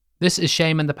This is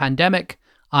Shame and the Pandemic.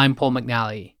 I'm Paul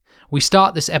McNally. We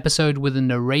start this episode with a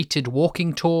narrated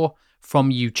walking tour from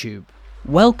YouTube.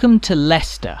 Welcome to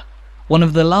Leicester, one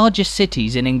of the largest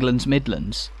cities in England's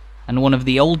Midlands, and one of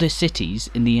the oldest cities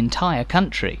in the entire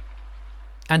country.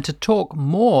 And to talk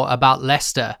more about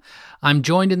Leicester, I'm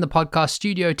joined in the podcast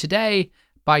studio today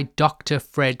by Dr.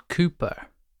 Fred Cooper.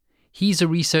 He's a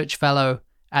research fellow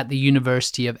at the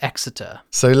University of Exeter.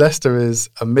 So Leicester is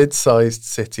a mid-sized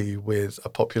city with a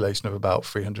population of about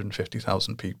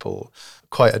 350,000 people,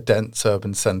 quite a dense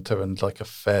urban centre and like a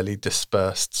fairly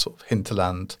dispersed sort of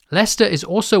hinterland. Leicester is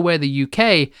also where the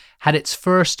UK had its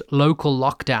first local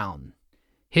lockdown.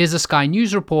 Here's a Sky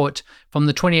News report from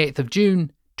the 28th of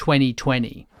June,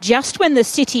 2020. Just when the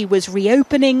city was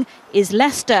reopening, is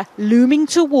Leicester looming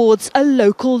towards a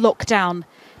local lockdown.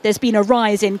 There's been a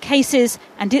rise in cases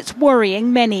and it's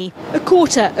worrying many. A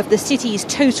quarter of the city's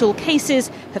total cases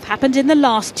have happened in the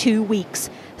last 2 weeks,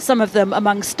 some of them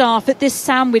among staff at this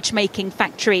sandwich making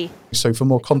factory. So for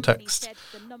more context,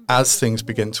 as things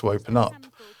begin to open up,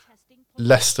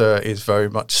 Leicester is very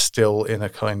much still in a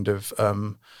kind of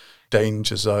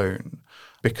danger zone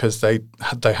because they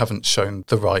haven't shown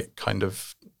the right kind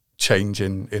of change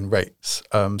in rates,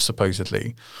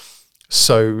 supposedly.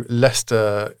 So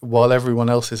Leicester, while everyone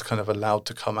else is kind of allowed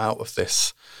to come out of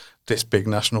this big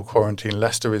national quarantine,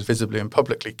 Leicester is visibly and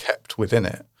publicly kept within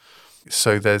it.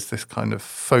 So there's this kind of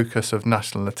focus of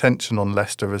national attention on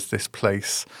Leicester as this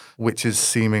place which is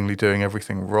seemingly doing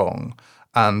everything wrong.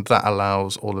 And that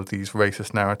allows all of these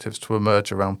racist narratives to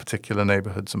emerge around particular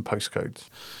neighbourhoods and postcodes.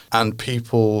 And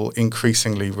people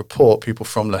increasingly report, people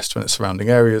from Leicester and its surrounding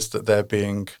areas, that they're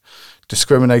being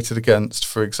discriminated against.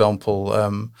 For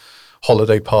example,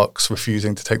 holiday parks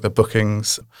refusing to take their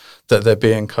bookings, that they're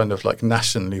being kind of like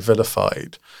nationally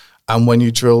vilified. And when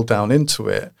you drill down into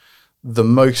it, the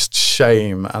most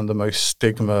shame and the most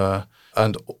stigma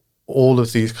and all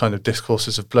of these kind of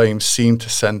discourses of blame seem to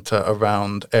centre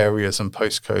around areas and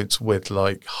postcodes with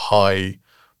like high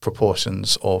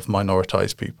proportions of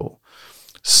minoritised people.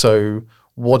 So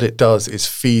what it does is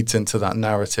feeds into that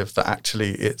narrative that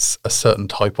actually it's a certain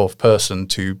type of person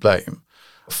to blame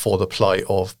for the plight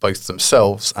of both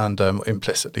themselves and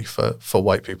implicitly for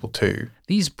white people too.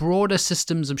 These broader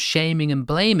systems of shaming and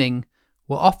blaming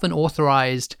were often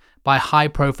authorised by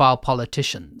high-profile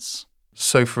politicians.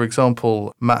 So, for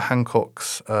example, Matt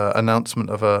Hancock's announcement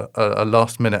of a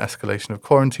last-minute escalation of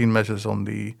quarantine measures on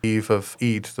the eve of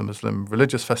Eid, the Muslim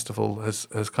religious festival, has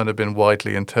kind of been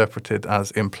widely interpreted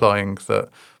as implying that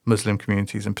Muslim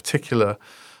communities in particular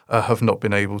have not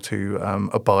been able to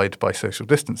abide by social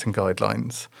distancing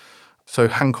guidelines. So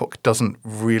Hancock doesn't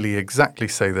really exactly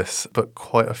say this, but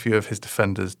quite a few of his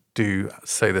defenders do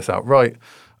say this outright.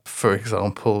 For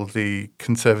example, the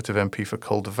Conservative MP for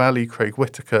Calder Valley, Craig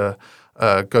Whitaker,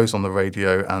 goes on the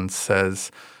radio and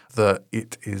says that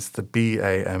it is the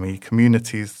BAME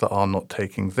communities that are not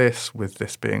taking this, with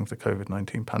this being the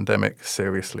COVID-19 pandemic,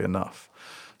 seriously enough.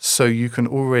 So you can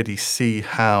already see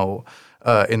how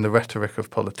in the rhetoric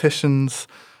of politicians,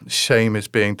 shame is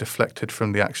being deflected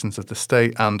from the actions of the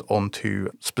state and onto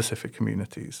specific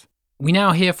communities. We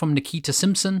now hear from Nikita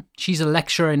Simpson. She's a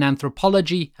lecturer in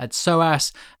anthropology at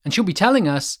SOAS, and she'll be telling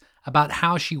us about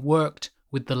how she worked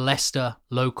with the Leicester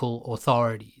local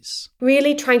authorities.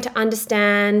 Really trying to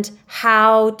understand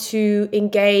how to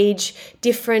engage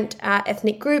different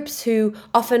ethnic groups who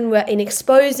often were in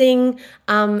exposing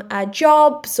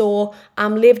jobs or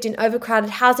lived in overcrowded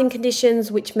housing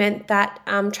conditions, which meant that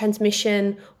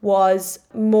transmission was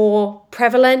more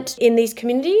prevalent in these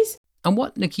communities. And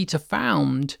what Nikita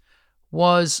found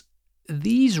was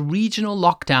these regional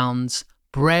lockdowns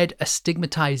bred a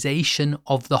stigmatization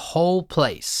of the whole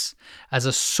place as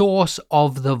a source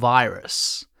of the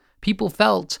virus. People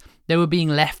felt they were being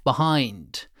left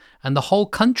behind, and the whole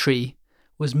country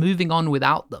was moving on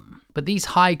without them. But these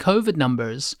high COVID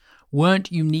numbers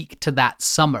weren't unique to that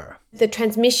summer. The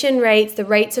transmission rates, the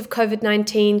rates of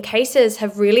COVID-19 cases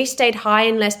have really stayed high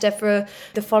in Leicester for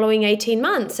the following 18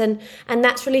 months. And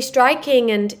that's really striking.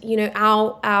 And, you know,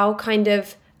 our kind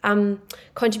of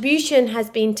contribution has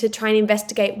been to try and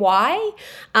investigate why,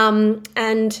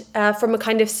 and from a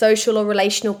kind of social or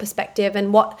relational perspective,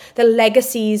 and what the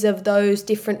legacies of those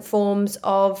different forms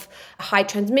of high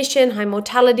transmission, high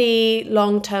mortality,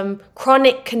 long-term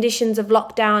chronic conditions of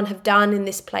lockdown have done in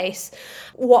this place.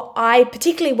 What I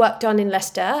particularly worked on in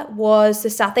Leicester was the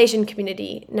South Asian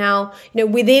community. Now, you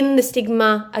know, within the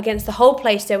stigma against the whole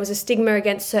place, there was a stigma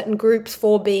against certain groups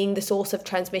for being the source of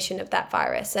transmission of that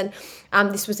virus. And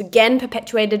this was again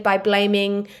perpetuated by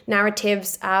blaming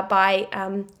narratives by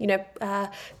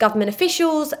government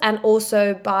officials and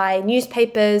also by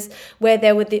newspapers, where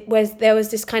there was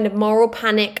this kind of moral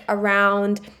panic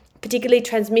around particularly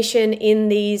transmission in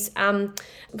these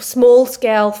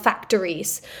small-scale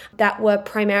factories that were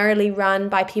primarily run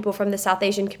by people from the South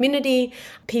Asian community,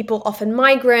 people, often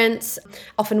migrants,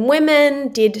 often women,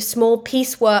 did small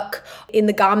piecework in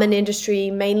the garment industry,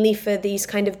 mainly for these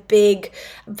kind of big,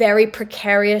 very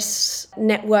precarious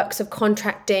networks of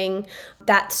contracting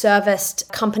that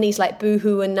serviced companies like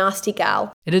Boohoo and Nasty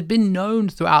Gal. It had been known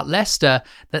throughout Leicester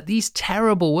that these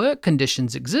terrible work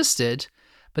conditions existed,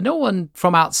 but no one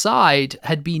from outside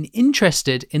had been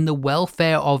interested in the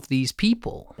welfare of these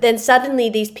people. Then suddenly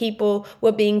these people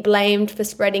were being blamed for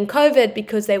spreading COVID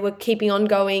because they were keeping on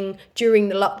going during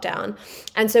the lockdown.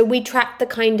 And so we tracked the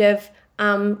kind of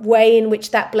way in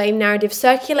which that blame narrative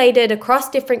circulated across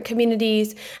different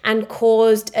communities and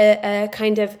caused a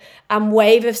kind of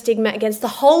wave of stigma against the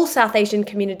whole South Asian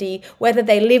community, whether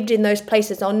they lived in those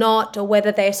places or not, or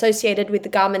whether they associated with the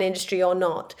garment industry or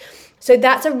not. So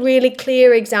that's a really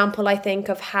clear example, I think,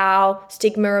 of how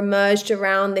stigma emerged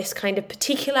around this kind of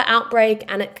particular outbreak,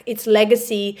 and its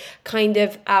legacy kind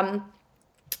of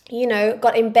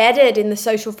got embedded in the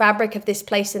social fabric of this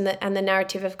place and the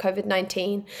narrative of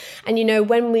COVID-19. And,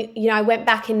 when I went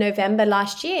back in November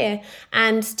last year,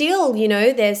 and still,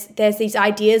 there's these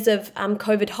ideas of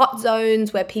COVID hot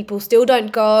zones where people still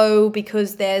don't go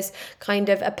because there's kind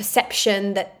of a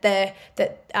perception that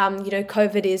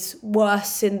COVID is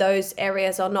worse in those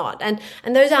areas or not. And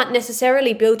those aren't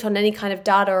necessarily built on any kind of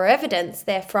data or evidence.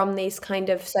 They're from these kind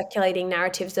of circulating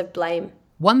narratives of blame.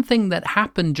 One thing that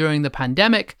happened during the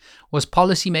pandemic was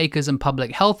policymakers and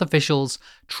public health officials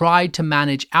tried to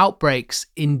manage outbreaks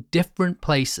in different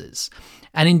places.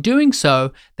 And in doing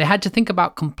so, they had to think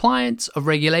about compliance of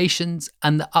regulations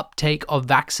and the uptake of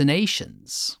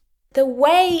vaccinations. The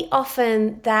way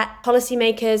often that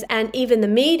policymakers and even the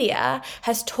media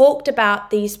has talked about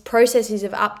these processes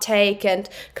of uptake and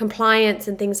compliance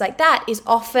and things like that is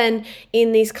often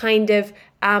in these kind of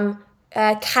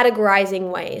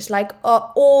categorizing ways, like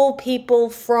all people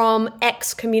from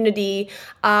X community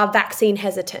are vaccine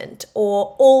hesitant,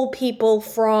 or all people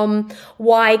from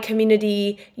Y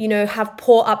community, have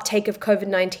poor uptake of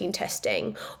COVID-19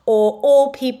 testing, or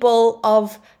all people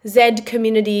of Z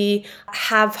community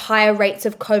have higher rates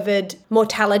of COVID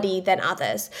mortality than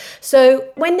others. So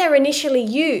when they're initially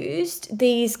used,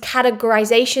 these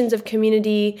categorizations of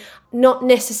community not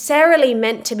necessarily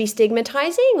meant to be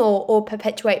stigmatizing or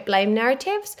perpetuate blame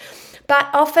narratives, but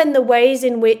often the ways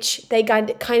in which they kind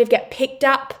of get picked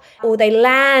up or they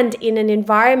land in an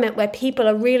environment where people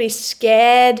are really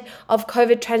scared of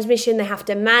COVID transmission. They have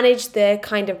to manage their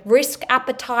kind of risk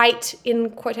appetite, in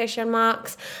quotation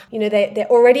marks. They're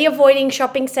already avoiding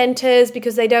shopping centers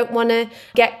because they don't want to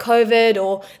get COVID,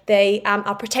 or they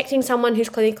are protecting someone who's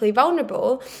clinically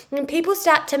vulnerable. And people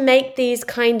start to make these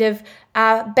kind of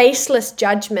baseless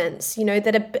judgments,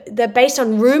 they're based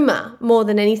on rumor more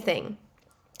than anything.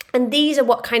 And these are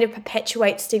what kind of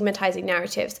perpetuates stigmatizing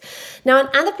narratives. Now, an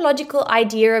anthropological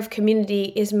idea of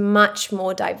community is much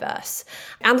more diverse.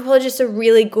 Anthropologists are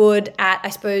really good at, I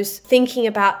suppose, thinking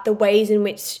about the ways in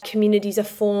which communities are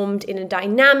formed in a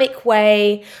dynamic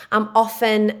way,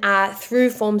 often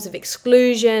through forms of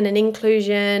exclusion and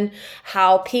inclusion,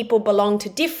 how people belong to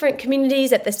different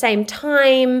communities at the same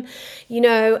time,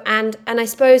 and I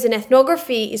suppose an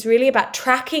ethnography is really about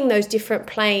tracking those different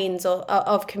planes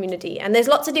of community. And there's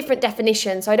lots of different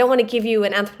definitions, so I don't want to give you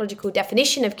an anthropological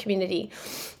definition of community.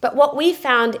 But what we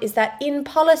found is that in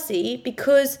policy,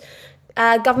 because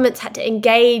governments had to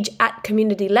engage at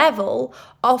community level,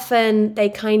 often they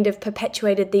kind of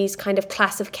perpetuated these kind of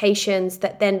classifications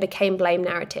that then became blame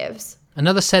narratives.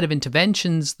 Another set of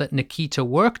interventions that Nikita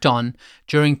worked on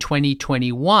during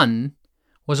 2021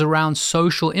 was around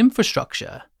social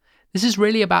infrastructure. This is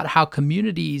really about how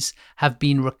communities have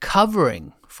been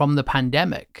recovering from the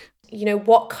pandemic.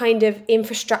 What kind of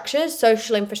infrastructures,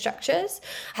 social infrastructures,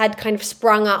 had kind of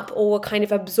sprung up or were kind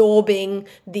of absorbing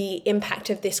the impact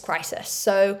of this crisis.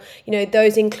 So,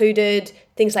 those included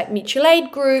things like mutual aid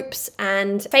groups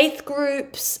and faith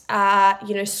groups,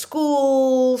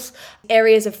 schools,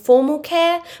 areas of formal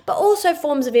care, but also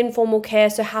forms of informal care.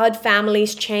 So how had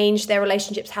families changed their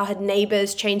relationships? How had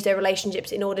neighbors changed their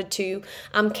relationships in order to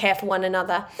care for one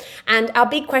another? And our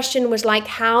big question was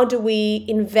how do we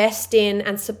invest in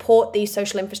and support these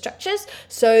social infrastructures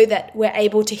so that we're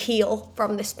able to heal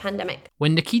from this pandemic?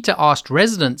 When Nikita asked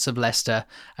residents of Leicester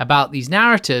about these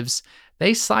narratives,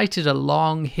 they cited a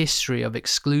long history of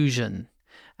exclusion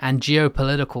and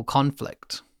geopolitical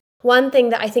conflict. One thing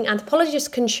that I think anthropologists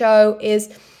can show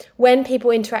is when people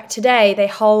interact today, they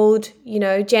hold,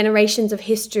 generations of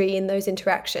history in those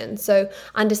interactions. So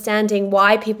understanding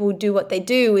why people do what they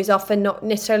do is often not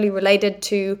necessarily related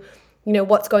to,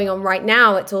 what's going on right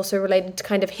now. It's also related to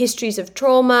kind of histories of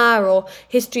trauma or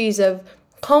histories of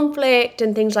conflict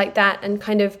and things like that. And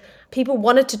kind of people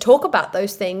wanted to talk about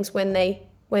those things when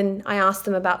I asked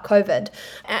them about COVID.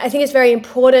 I think it's very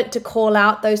important to call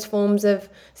out those forms of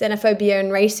xenophobia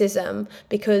and racism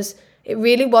because it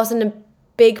really wasn't a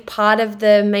big part of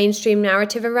the mainstream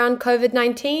narrative around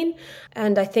COVID-19.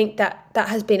 And I think that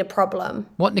has been a problem.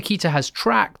 What Nikita has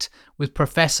tracked with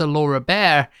Professor Laura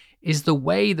Baer is the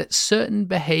way that certain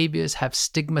behaviors have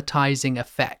stigmatizing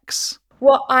effects.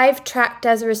 What I've tracked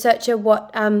as a researcher,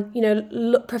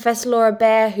 Professor Laura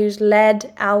Baer, who's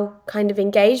led our kind of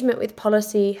engagement with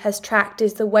policy, has tracked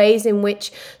is the ways in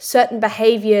which certain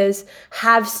behaviors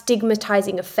have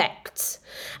stigmatizing effects.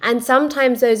 And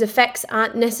sometimes those effects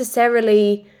aren't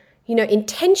necessarily,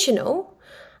 intentional,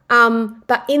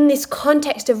 but in this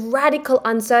context of radical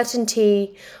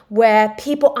uncertainty where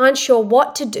people aren't sure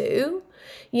what to do,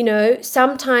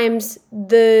 sometimes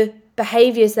the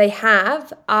behaviors they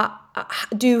have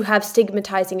do have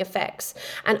stigmatizing effects.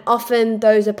 And often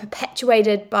those are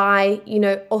perpetuated by,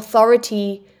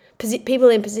 people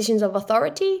in positions of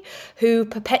authority who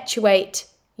perpetuate,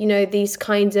 these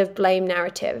kinds of blame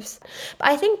narratives. But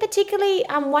I think particularly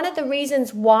one of the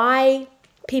reasons why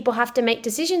people have to make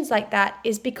decisions like that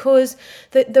is because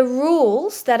the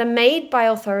rules that are made by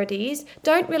authorities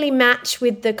don't really match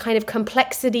with the kind of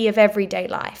complexity of everyday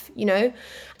life,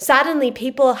 Suddenly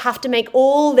people have to make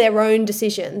all their own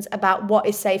decisions about what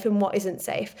is safe and what isn't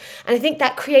safe. And I think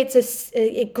that creates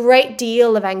a great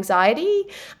deal of anxiety.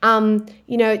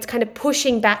 It's kind of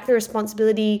pushing back the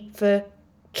responsibility for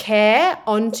care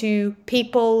onto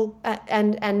people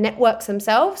and networks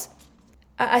themselves.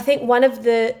 I think one of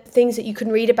the things that you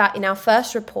can read about in our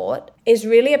first report is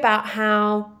really about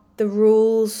how the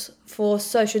rules for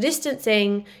social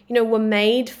distancing, were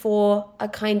made for a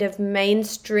kind of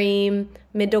mainstream,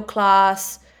 middle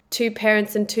class, 2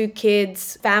 parents and 2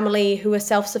 kids family who are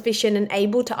self-sufficient and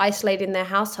able to isolate in their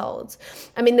households.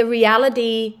 I mean, the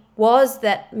reality was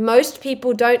that most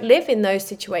people don't live in those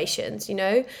situations,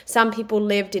 Some people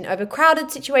lived in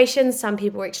overcrowded situations, some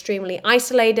people were extremely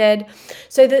isolated.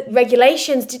 So the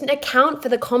regulations didn't account for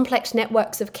the complex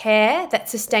networks of care that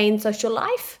sustain social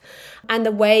life and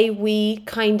the way we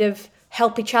kind of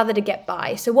help each other to get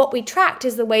by. So what we tracked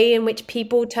is the way in which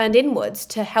people turned inwards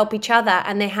to help each other,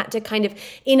 and they had to kind of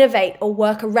innovate or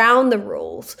work around the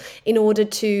rules in order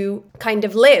to kind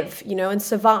of live, and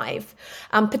survive,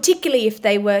 particularly if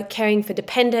they were caring for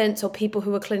dependents or people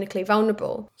who were clinically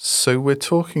vulnerable. So we're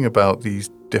talking about these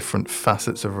different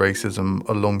facets of racism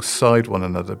alongside one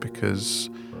another because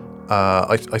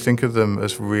I think of them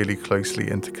as really closely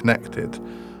interconnected.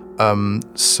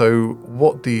 So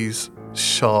what these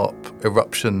sharp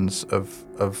eruptions of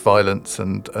violence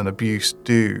and abuse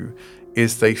do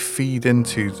is they feed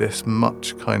into this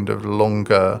much kind of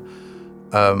longer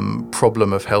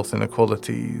problem of health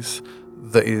inequalities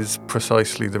that is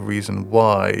precisely the reason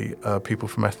why people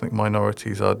from ethnic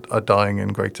minorities are dying in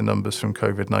greater numbers from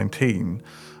COVID-19.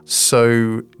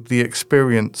 So the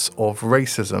experience of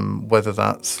racism, whether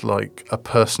that's like a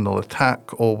personal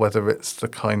attack or whether it's the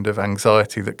kind of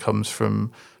anxiety that comes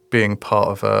from being part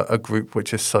of a group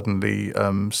which is suddenly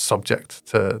subject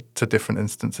to different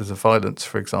instances of violence,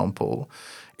 for example,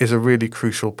 is a really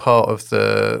crucial part of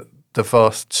the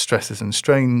vast stresses and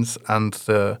strains and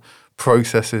the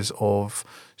processes of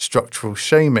structural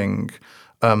shaming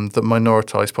that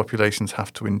minoritized populations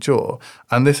have to endure.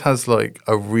 And this has like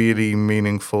a really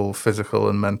meaningful physical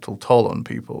and mental toll on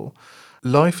people.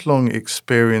 Lifelong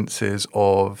experiences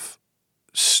of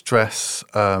stress,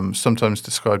 sometimes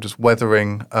described as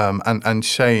weathering, and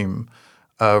shame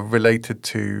related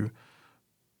to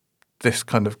this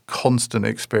kind of constant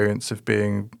experience of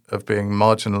being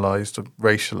marginalized or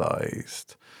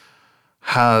racialized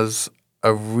has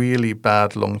a really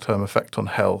bad long-term effect on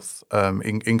health,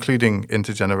 including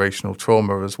intergenerational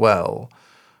trauma as well.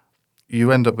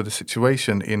 You end up with a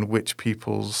situation in which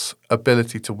people's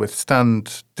ability to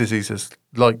withstand diseases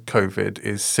like COVID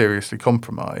is seriously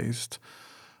compromised,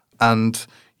 and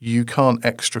you can't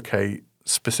extricate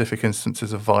specific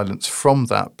instances of violence from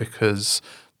that because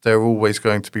they're always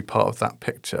going to be part of that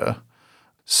picture.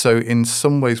 So in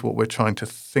some ways, what we're trying to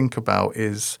think about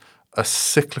is a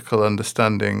cyclical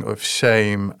understanding of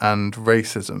shame and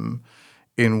racism,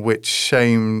 in which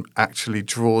shame actually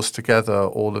draws together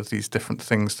all of these different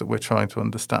things that we're trying to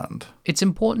understand. It's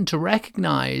important to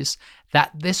recognize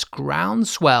that this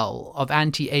groundswell of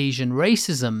anti-Asian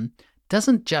racism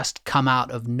doesn't just come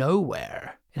out of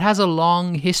nowhere. It has a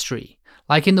long history,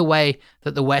 like in the way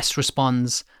that the West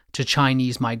responds to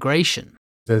Chinese migration.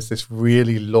 There's this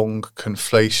really long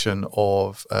conflation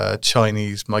of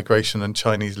Chinese migration and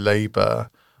Chinese labour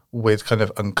with kind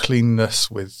of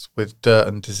uncleanness, with dirt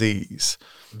and disease.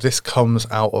 This comes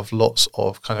out of lots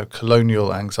of kind of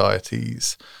colonial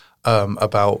anxieties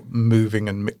about moving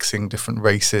and mixing different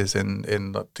races in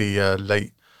the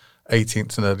late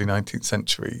 18th and early 19th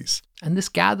centuries. And this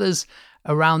gathers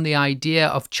around the idea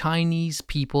of Chinese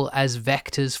people as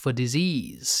vectors for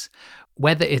disease,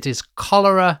 whether it is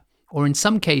cholera or in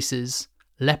some cases,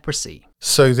 leprosy.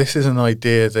 So this is an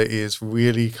idea that is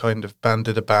really kind of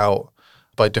bandied about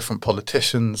by different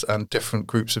politicians and different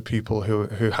groups of people who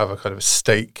have a kind of a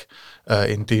stake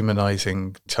in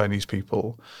demonizing Chinese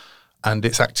people. And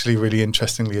it's actually really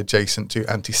interestingly adjacent to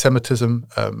anti-Semitism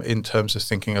in terms of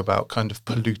thinking about kind of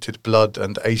polluted blood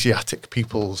and Asiatic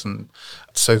peoples. And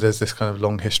so there's this kind of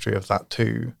long history of that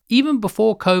too. Even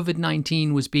before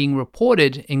COVID-19 was being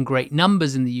reported in great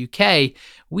numbers in the UK,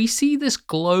 we see this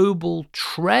global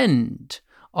trend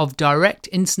of direct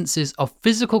instances of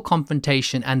physical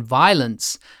confrontation and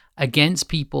violence against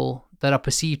people that are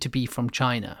perceived to be from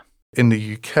China. In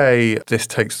the UK, this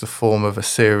takes the form of a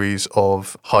series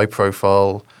of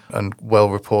high-profile and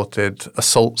well-reported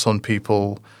assaults on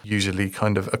people, usually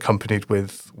kind of accompanied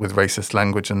with racist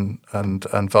language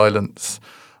and violence,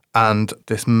 and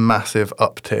this massive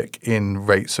uptick in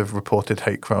rates of reported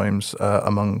hate crimes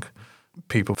among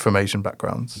people from Asian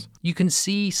backgrounds. You can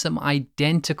see some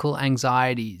identical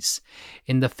anxieties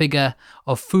in the figure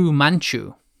of Fu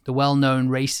Manchu, the well-known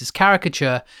racist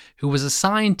caricature who was a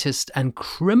scientist and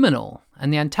criminal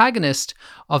and the antagonist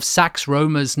of Sax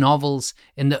Rohmer's novels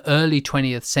in the early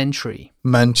 20th century.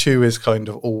 Manchu is kind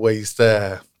of always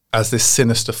there as this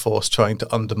sinister force trying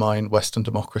to undermine Western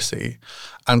democracy,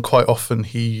 and quite often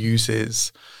he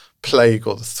uses plague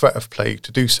or the threat of plague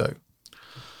to do so.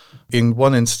 In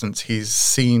one instance, he's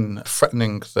seen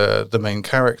threatening the main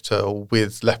character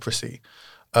with leprosy.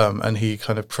 And he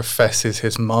kind of professes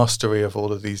his mastery of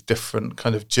all of these different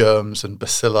kind of germs and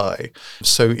bacilli.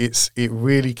 So it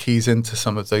really keys into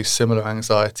some of those similar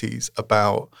anxieties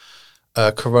about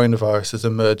coronavirus as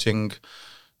emerging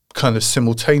kind of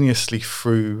simultaneously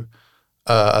through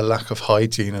a lack of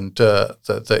hygiene and dirt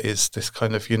that is this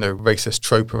kind of, racist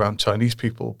trope around Chinese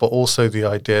people, but also the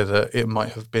idea that it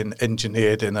might have been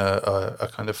engineered in a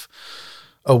kind of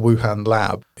a Wuhan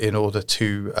lab in order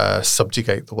to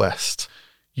subjugate the West.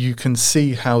 You can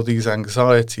see how these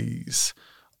anxieties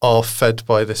are fed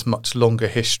by this much longer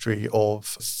history of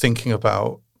thinking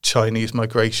about Chinese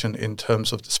migration in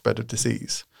terms of the spread of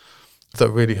disease that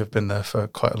really have been there for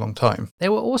quite a long time.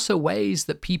 There were also ways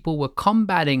that people were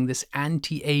combating this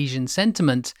anti-Asian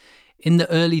sentiment in the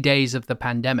early days of the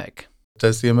pandemic.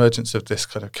 There's the emergence of this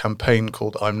kind of campaign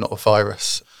called I'm Not a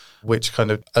Virus, which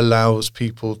kind of allows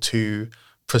people to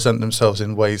present themselves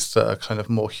in ways that are kind of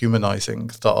more humanizing,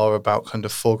 that are about kind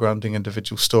of foregrounding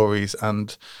individual stories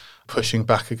and pushing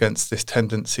back against this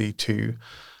tendency to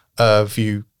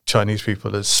view Chinese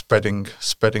people as spreading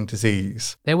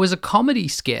disease. There was a comedy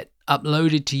skit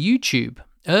uploaded to YouTube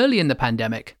early in the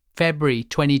pandemic, February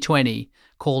 2020,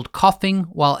 called Coughing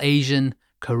While Asian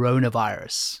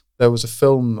Coronavirus. There was a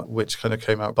film which kind of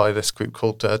came out by this group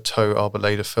called Toe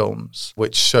Arboleda Films,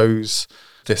 which shows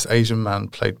this Asian man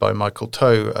played by Michael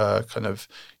Toe kind of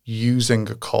using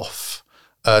a cough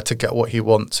to get what he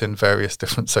wants in various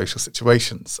different social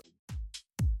situations.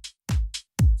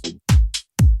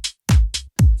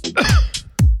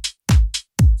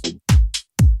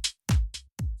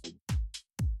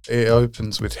 It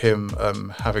opens with him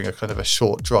having a kind of a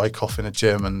short, dry cough in a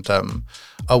gym, and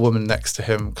a woman next to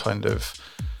him kind of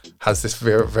has this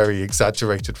very, very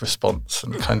exaggerated response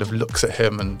and kind of looks at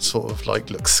him and sort of like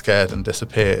looks scared and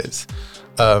disappears.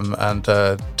 And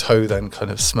Toe then kind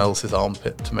of smells his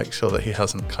armpit to make sure that he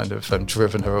hasn't kind of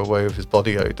driven her away with his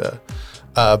body odor.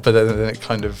 But then it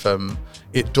kind of,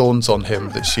 it dawns on him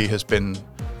that she has been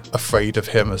afraid of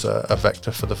him as a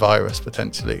vector for the virus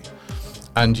potentially.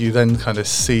 And you then kind of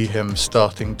see him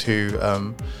starting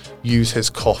to use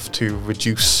his cough to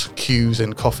reduce queues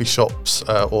in coffee shops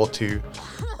or to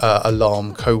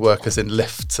alarm co-workers in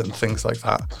lifts and things like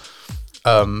that.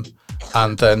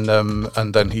 And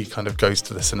then he kind of goes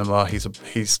to the cinema.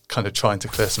 He's kind of trying to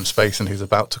clear some space and he's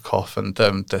about to cough, and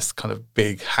this kind of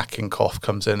big hacking cough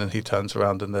comes in, and he turns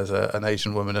around and there's an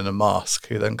Asian woman in a mask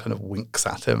who then kind of winks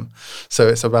at him. So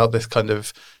it's about this kind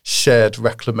of shared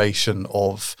reclamation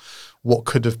of what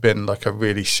could have been like a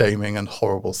really shaming and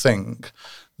horrible thing.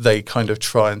 They kind of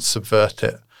try and subvert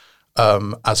it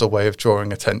as a way of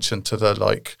drawing attention to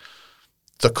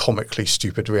the comically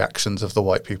stupid reactions of the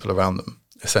white people around them,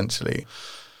 essentially.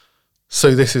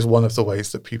 So this is one of the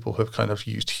ways that people have kind of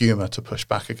used humour to push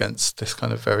back against this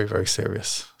kind of very, very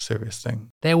serious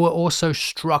thing. There were also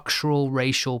structural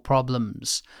racial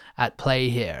problems at play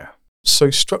here.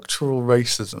 So structural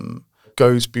racism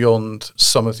goes beyond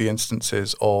some of the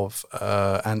instances of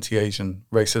anti-Asian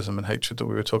racism and hatred that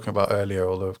we were talking about earlier,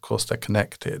 although of course they're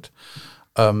connected.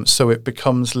 So it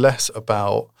becomes less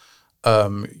about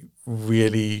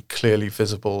really clearly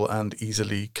visible and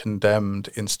easily condemned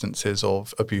instances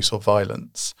of abuse or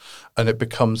violence. And it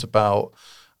becomes about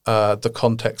the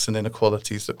context and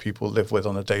inequalities that people live with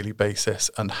on a daily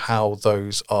basis and how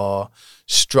those are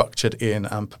structured in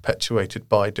and perpetuated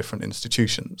by different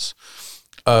institutions.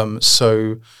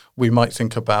 So we might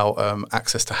think about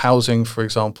access to housing, for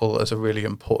example, as a really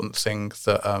important thing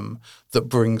that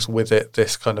brings with it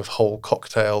this kind of whole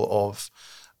cocktail of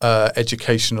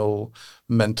educational,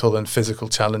 mental and physical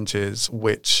challenges,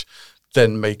 which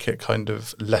then make it kind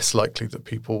of less likely that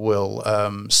people will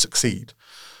succeed.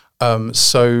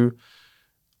 So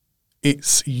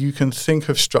you can think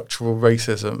of structural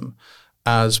racism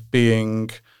as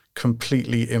being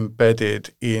completely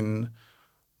embedded in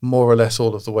more or less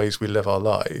all of the ways we live our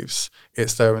lives.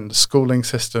 It's there in the schooling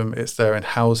system, it's there in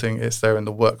housing, it's there in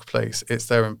the workplace, it's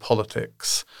there in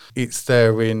politics, it's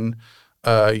there in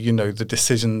the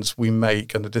decisions we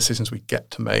make and the decisions we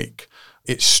get to make.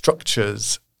 It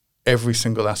structures every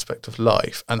single aspect of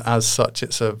life, and as such,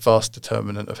 it's a vast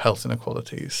determinant of health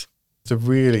inequalities. The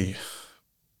really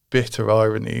bitter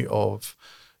irony of,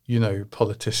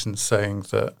 politicians saying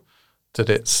that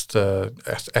it's the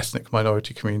ethnic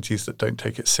minority communities that don't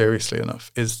take it seriously enough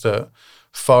is that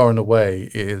far and away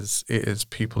it is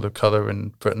people of colour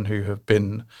in Britain who have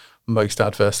been most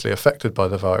adversely affected by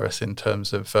the virus in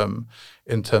terms of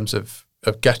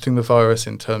getting the virus,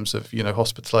 in terms of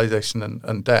hospitalisation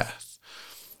and death.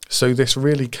 So this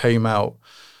really came out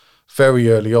very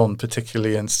early on,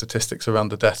 particularly in statistics around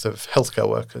the death of healthcare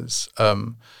workers,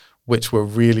 which were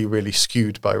really, really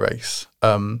skewed by race.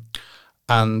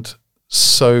 And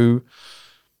so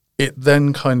it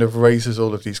then kind of raises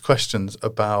all of these questions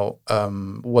about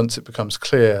once it becomes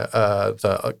clear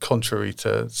that, contrary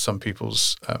to some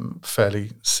people's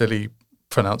fairly silly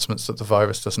pronouncements that the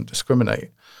virus doesn't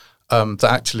discriminate, that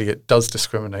actually it does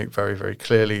discriminate very, very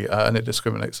clearly, and it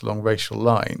discriminates along racial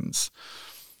lines.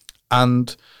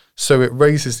 And so it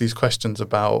raises these questions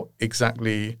about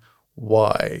exactly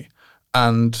why,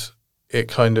 and it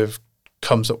kind of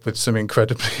comes up with some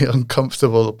incredibly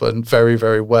uncomfortable and very,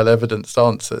 very well-evidenced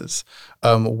answers,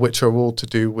 which are all to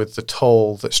do with the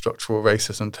toll that structural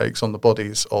racism takes on the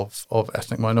bodies of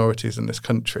ethnic minorities in this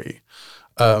country,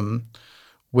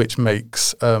 which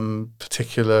makes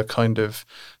particular kind of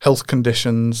health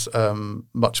conditions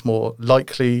much more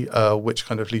likely, which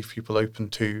kind of leave people open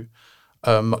to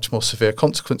much more severe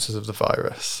consequences of the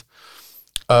virus.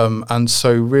 And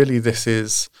so really this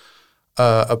is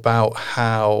about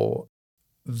how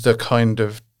the kind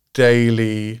of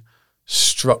daily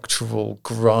structural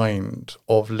grind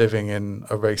of living in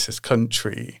a racist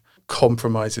country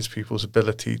compromises people's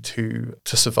ability to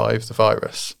survive the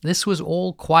virus. This was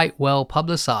all quite well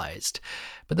publicized,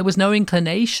 but there was no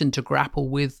inclination to grapple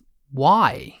with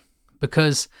why,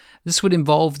 because this would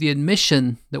involve the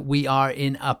admission that we are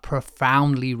in a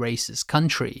profoundly racist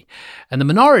country, and the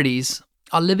minorities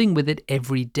are living with it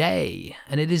every day,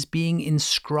 and it is being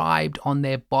inscribed on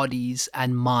their bodies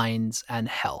and minds and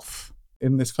health.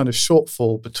 In this kind of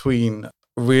shortfall between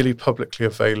really publicly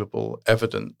available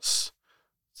evidence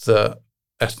that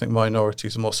ethnic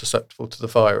minorities are more susceptible to the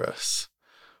virus,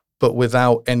 but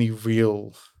without any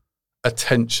real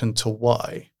attention to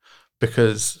why,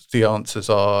 because the answers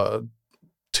are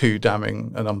too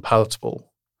damning and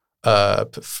unpalatable,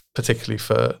 particularly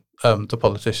for the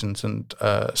politicians and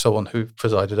so on who've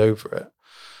presided over it.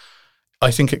 I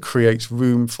think it creates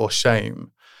room for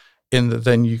shame in that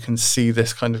then you can see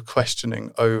this kind of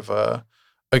questioning over,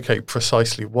 okay,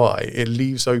 precisely why. It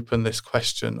leaves open this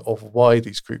question of why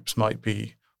these groups might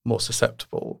be more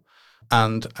susceptible.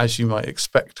 And as you might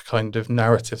expect, kind of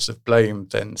narratives of blame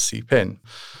then seep in.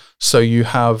 So you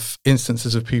have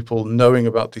instances of people knowing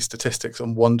about these statistics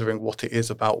and wondering what it is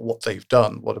about what they've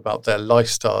done, what about their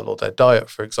lifestyle or their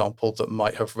diet, for example, that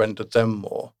might have rendered them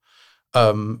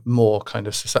more kind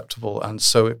of susceptible. And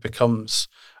so it becomes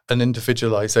an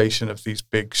individualization of these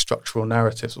big structural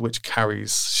narratives, which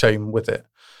carries shame with it,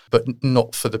 but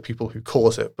not for the people who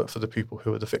cause it, but for the people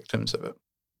who are the victims of it.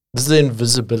 Does the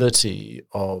invisibility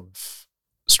of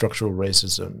structural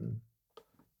racism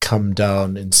come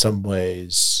down in some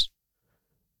ways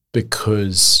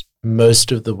because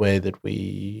most of the way that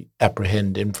we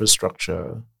apprehend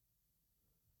infrastructure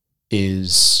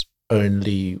is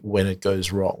only when it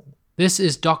goes wrong. This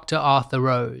is Dr. Arthur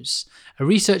Rose, a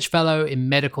research fellow in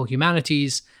medical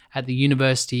humanities at the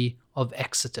University of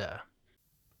Exeter.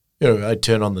 I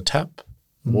turn on the tap,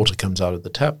 water comes out of the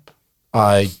tap.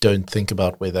 I don't think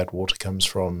about where that water comes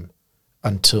from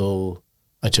until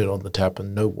I turn on the tap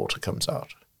and no water comes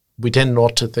out. We tend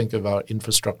not to think of our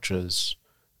infrastructures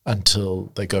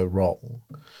until they go wrong.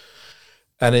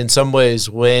 And in some ways,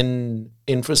 when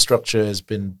infrastructure has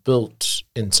been built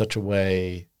in such a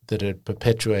way that it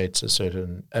perpetuates a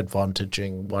certain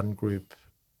advantaging one group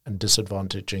and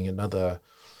disadvantaging another,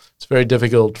 it's very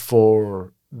difficult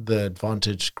for the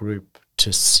advantaged group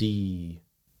to see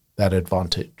that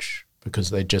advantage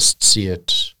because they just see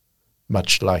it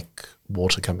much like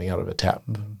water coming out of a tap.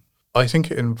 I think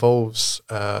it involves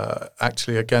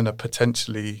actually, again, a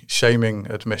potentially shaming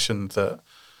admission that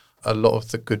a lot of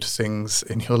the good things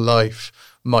in your life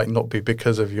might not be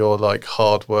because of your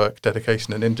hard work,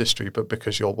 dedication and industry, but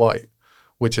because you're white,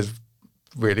 which is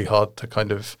really hard to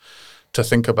to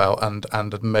think about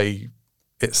and may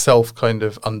itself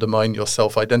undermine your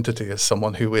self-identity as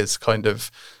someone who is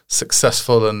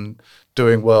successful and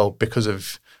doing well because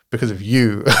of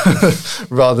you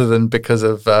rather than because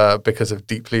of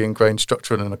deeply ingrained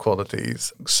structural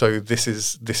inequalities. So this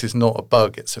is not a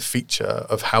bug, it's a feature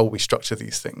of how we structure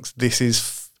these things. This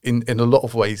is in a lot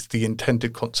of ways the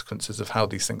intended consequences of how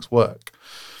these things work.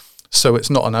 So it's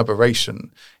not an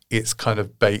aberration, it's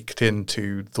baked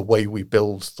into the way we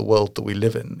build the world that we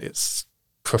live in. It's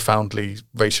profoundly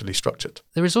racially structured.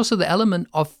 There is also the element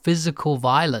of physical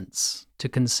violence to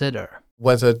consider.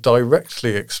 Whether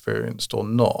directly experienced or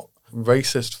not,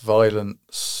 racist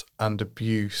violence and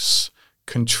abuse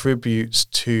contributes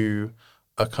to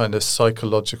a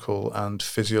psychological and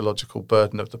physiological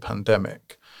burden of the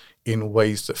pandemic in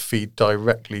ways that feed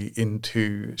directly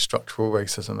into structural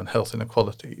racism and health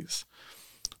inequalities.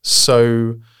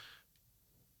 So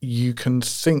you can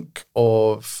think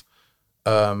of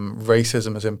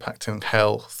racism as impacting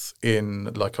health in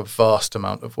a vast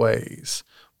amount of ways.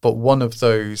 But one of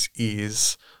those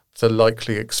is the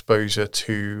likely exposure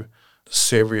to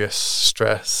serious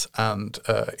stress and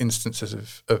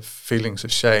instances of feelings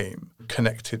of shame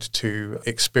connected to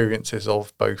experiences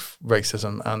of both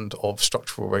racism and of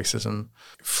structural racism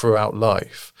throughout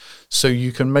life. So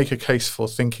you can make a case for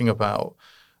thinking about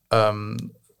the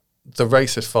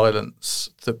racist violence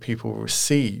that people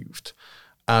received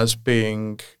as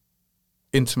being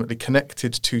intimately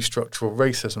connected to structural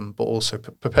racism, but also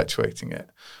perpetuating it,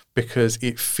 because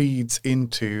it feeds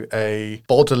into a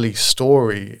bodily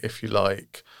story, if you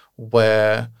like,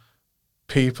 where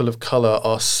people of colour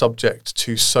are subject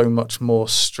to so much more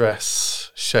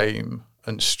stress, shame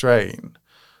and strain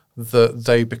that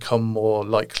they become more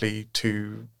likely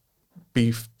to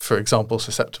be, for example,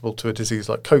 susceptible to a disease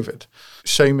like COVID.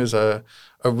 Shame is a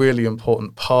really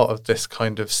important part of this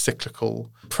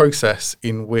cyclical process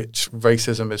in which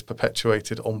racism is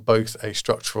perpetuated on both a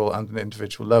structural and an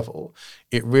individual level.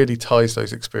 It really ties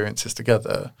those experiences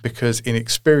together because in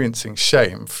experiencing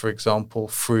shame, for example,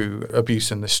 through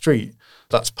abuse in the street,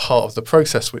 that's part of the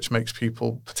process which makes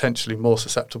people potentially more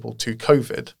susceptible to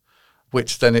COVID,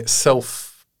 which then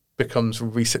itself becomes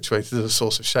resituated as a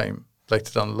source of shame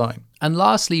later down the line. And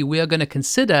lastly, we are going to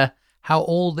consider how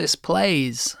all this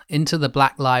plays into the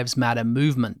Black Lives Matter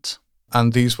movement.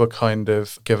 And these were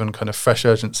given fresh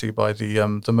urgency by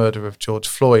the murder of George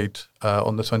Floyd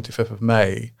on the 25th of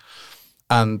May.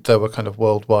 And there were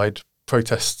worldwide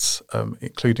protests,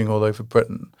 including all over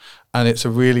Britain. And it's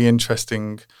a really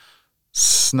interesting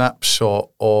snapshot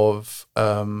of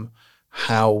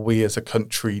how we as a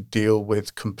country deal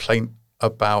with complaint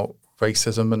about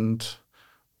racism and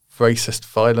racist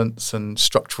violence and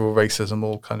structural racism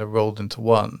all rolled into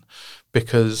one,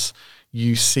 because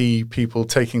you see people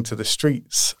taking to the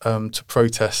streets to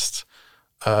protest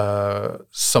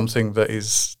something that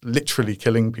is literally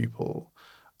killing people,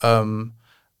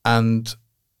 and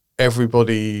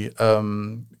everybody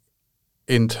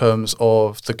in terms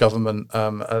of the government,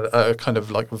 a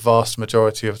vast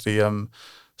majority of the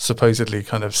supposedly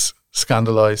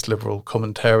scandalized liberal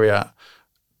commentariat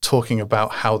talking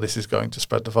about how this is going to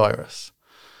spread the virus.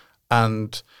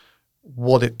 And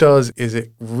what it does is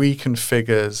it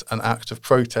reconfigures an act of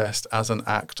protest as an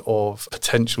act of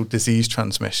potential disease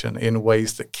transmission in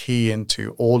ways that key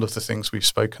into all of the things we've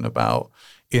spoken about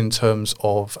in terms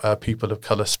of people of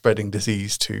colour spreading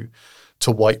disease to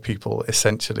white people,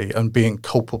 essentially, and being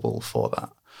culpable for that.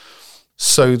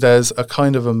 So there's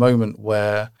a moment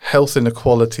where health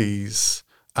inequalities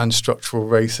and structural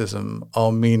racism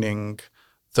are meaning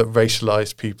that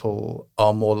racialized people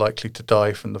are more likely to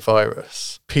die from the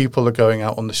virus. People are going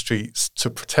out on the streets to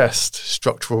protest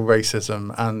structural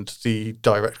racism and the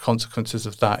direct consequences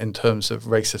of that in terms of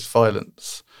racist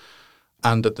violence.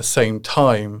 And at the same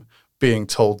time, being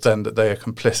told then that they are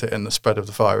complicit in the spread of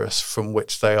the virus, from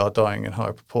which they are dying in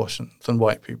higher proportion than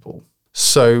white people.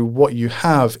 So what you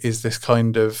have is this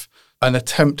kind of an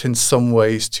attempt in some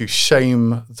ways to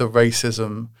shame the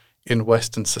racism in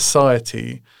Western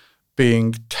society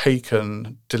being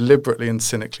taken deliberately and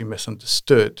cynically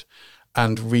misunderstood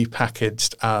and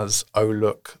repackaged as, oh,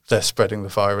 look, they're spreading the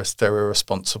virus, they're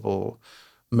irresponsible,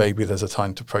 maybe there's a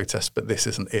time to protest, but this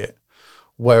isn't it.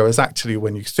 Whereas actually,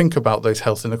 when you think about those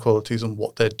health inequalities and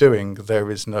what they're doing,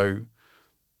 there is no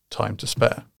time to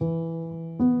spare.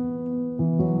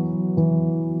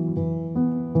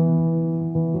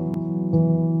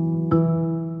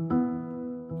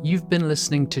 You've been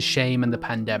listening to Shame and the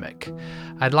Pandemic.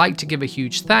 I'd like to give a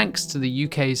huge thanks to the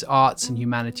UK's Arts and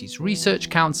Humanities Research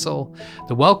Council,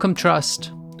 the Wellcome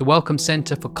Trust, the Wellcome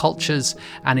Centre for Cultures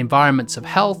and Environments of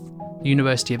Health, the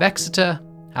University of Exeter,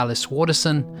 Alice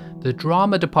Waterson, the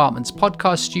Drama Department's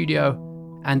podcast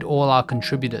studio, and all our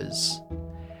contributors.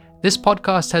 This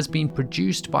podcast has been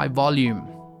produced by Volume.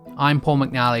 I'm Paul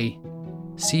McNally.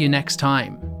 See you next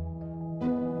time.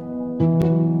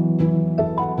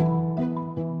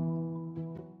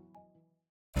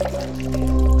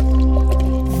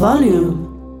 Volume.